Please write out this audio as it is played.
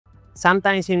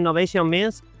Sometimes innovation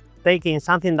means taking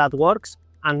something that works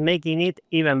and making it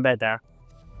even better.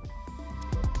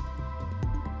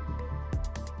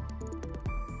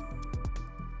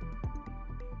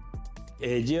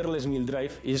 A Gearless Mill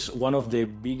Drive is one of the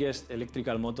biggest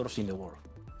electrical motors in the world.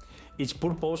 Its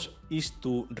purpose is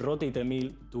to rotate a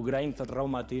mill to grind raw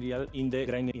material in the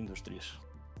grinding industries.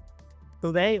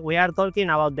 Today we are talking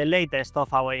about the latest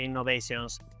of our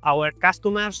innovations. Our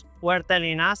customers were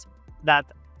telling us that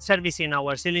servicing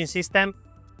our sealing system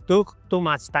took too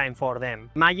much time for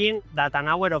them. Imagine that an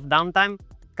hour of downtime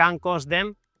can cost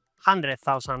them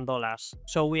 $100,000.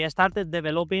 So we started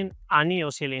developing a new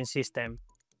sealing system.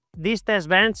 This test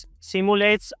bench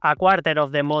simulates a quarter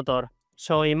of the motor,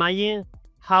 so imagine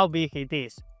how big it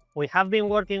is. We have been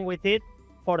working with it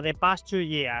for the past 2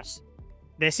 years.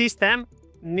 The system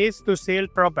needs to seal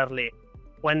properly.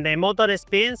 When the motor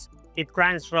spins, it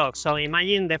grinds rocks, so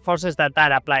imagine the forces that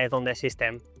are applied on the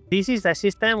system. This is the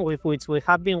system with which we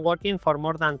have been working for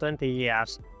more than 20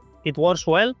 years. It works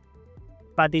well,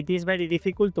 but it is very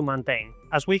difficult to maintain.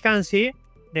 As we can see,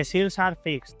 the seals are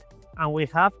fixed, and we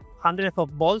have hundreds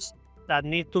of bolts that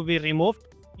need to be removed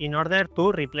in order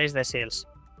to replace the seals.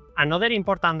 Another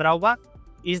important drawback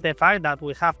is the fact that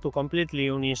we have to completely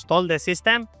uninstall the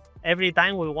system every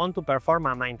time we want to perform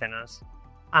a maintenance.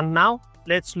 And now,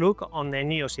 let's look on the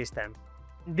new system.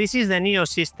 This is the new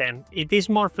system. It is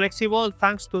more flexible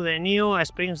thanks to the new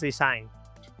springs design.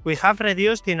 We have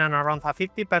reduced in around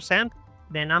 50%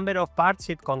 the number of parts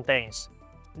it contains.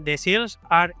 The seals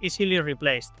are easily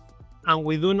replaced, and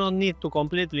we do not need to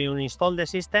completely uninstall the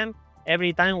system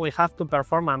every time we have to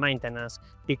perform a maintenance,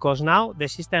 because now the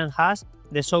system has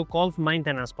the so-called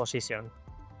maintenance position.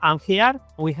 And here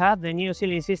we have the new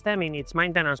sealing system in its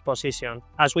maintenance position.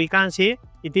 As we can see,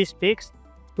 it is fixed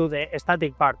to the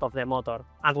static part of the motor,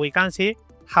 and we can see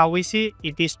how easy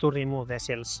it is to remove the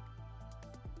seals.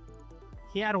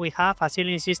 Here we have a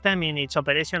sealing system in its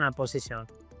operational position.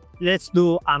 Let's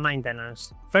do a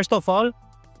maintenance. First of all,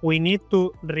 we need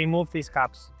to remove these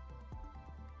caps.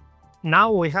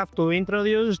 Now we have to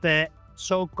introduce the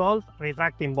so-called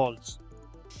retracting bolts.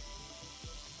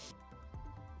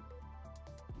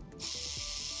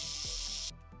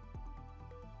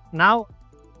 Now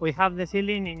we have the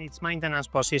sealing in its maintenance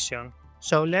position,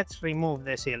 so let's remove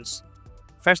the seals.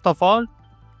 First of all,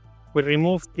 we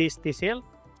remove this T-seal.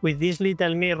 With this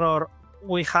little mirror,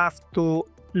 we have to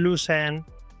loosen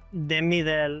the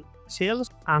middle seals,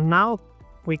 and now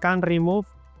we can remove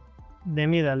the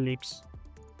middle lips.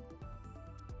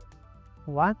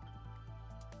 1,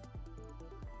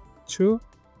 2,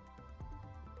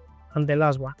 and the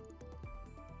last one.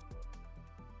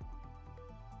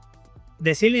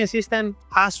 The sealing system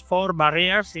has 4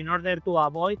 barriers in order to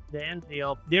avoid the entry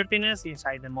of dirtiness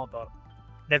inside the motor.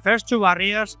 The first 2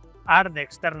 barriers are the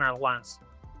external ones.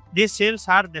 These seals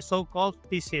are the so-called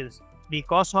T-seals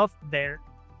because of their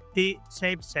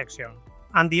T-shaped section.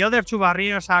 And the other 2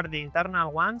 barriers are the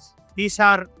internal ones. These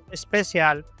are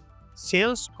special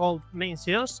seals called main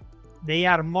seals. They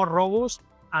are more robust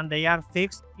and they are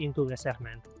fixed into the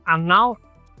segment. And now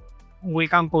we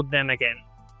can put them again.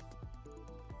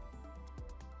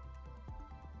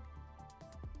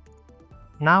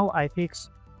 Now I fix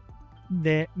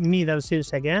the middle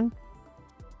seals again.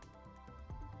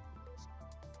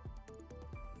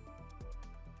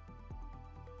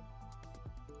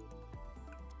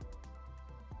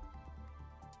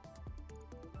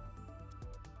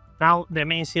 Now the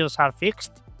main seals are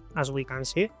fixed, as we can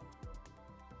see.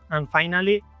 And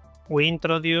finally, we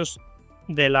introduce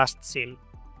the last seal.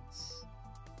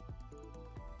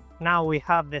 Now we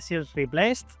have the seals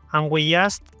replaced, and we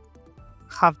just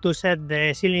have to set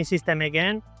the sealing system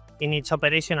again in its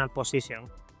operational position.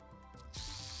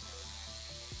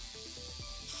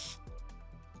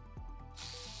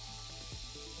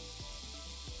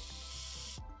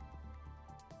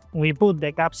 We put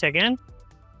the caps again.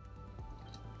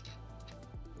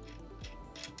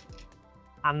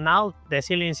 And now the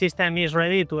sealing system is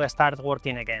ready to start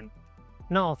working again.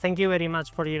 No, thank you very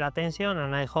much for your attention,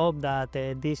 and I hope that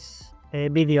this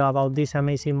video about these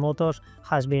amazing motors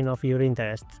has been of your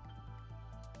interest.